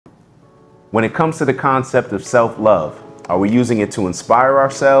When it comes to the concept of self-love, are we using it to inspire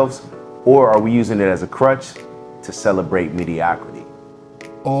ourselves, or are we using it as a crutch to celebrate mediocrity?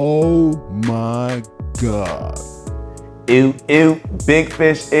 Oh my God. Ew, ew, big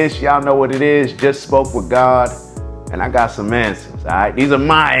fish-ish, y'all know what it is. Just spoke with God, and I got some answers, all right? These are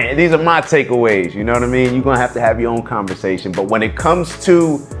my takeaways, you know what I mean? You're gonna have to have your own conversation. But when it comes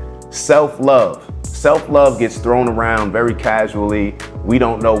to self-love gets thrown around very casually. We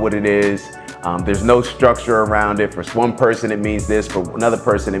don't know what it is. There's no structure around it. For one person, it means this. For another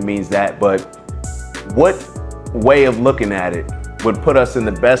person, it means that. But what way of looking at it would put us in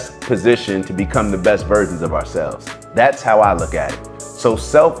the best position to become the best versions of ourselves? That's how I look at it. So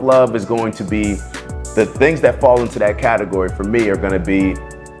self-love is going to be, the things that fall into that category for me are going to be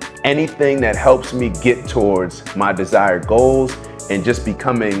anything that helps me get towards my desired goals and just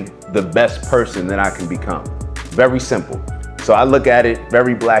becoming the best person that I can become. Very simple. So I look at it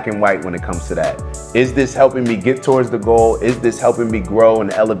very black and white when it comes to that. Is this helping me get towards the goal? Is this helping me grow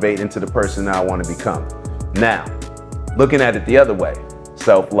and elevate into the person that I want to become? Now, looking at it the other way,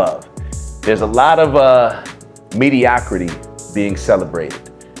 self-love. There's a lot of mediocrity being celebrated.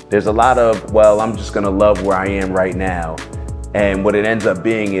 There's a lot of, well, I'm just gonna love where I am right now. And what it ends up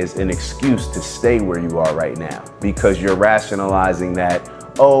being is an excuse to stay where you are right now, because you're rationalizing that,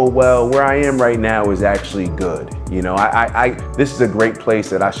 oh, well, where I am right now is actually good. You know, this is a great place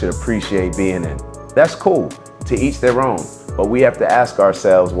that I should appreciate being in. That's cool, to each their own. But we have to ask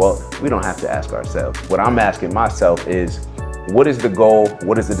ourselves, well, we don't have to ask ourselves. What I'm asking myself is, what is the goal?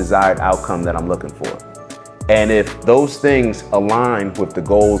 What is the desired outcome that I'm looking for? And if those things align with the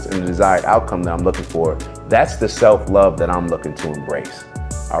goals and the desired outcome that I'm looking for, that's the self-love that I'm looking to embrace.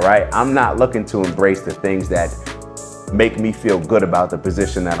 All right, I'm not looking to embrace the things that make me feel good about the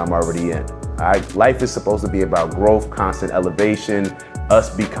position that I'm already in. All right, life is supposed to be about growth, constant elevation,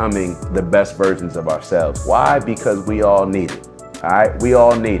 us becoming the best versions of ourselves. Why? Because we all need it. All right, we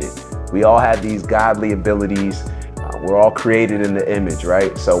all need it. We all have these godly abilities. We're all created in the image,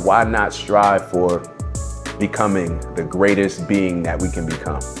 right? So why not strive for becoming the greatest being that we can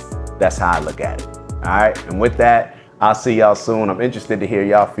become? That's how I look at it. All right, and with that, I'll see y'all soon. I'm interested to hear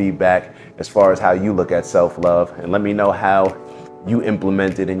y'all feedback as far as how you look at self-love, and let me know how you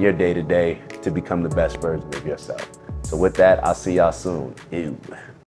implement it in your day-to-day to become the best version of yourself. So with that, I'll see y'all soon. Ew.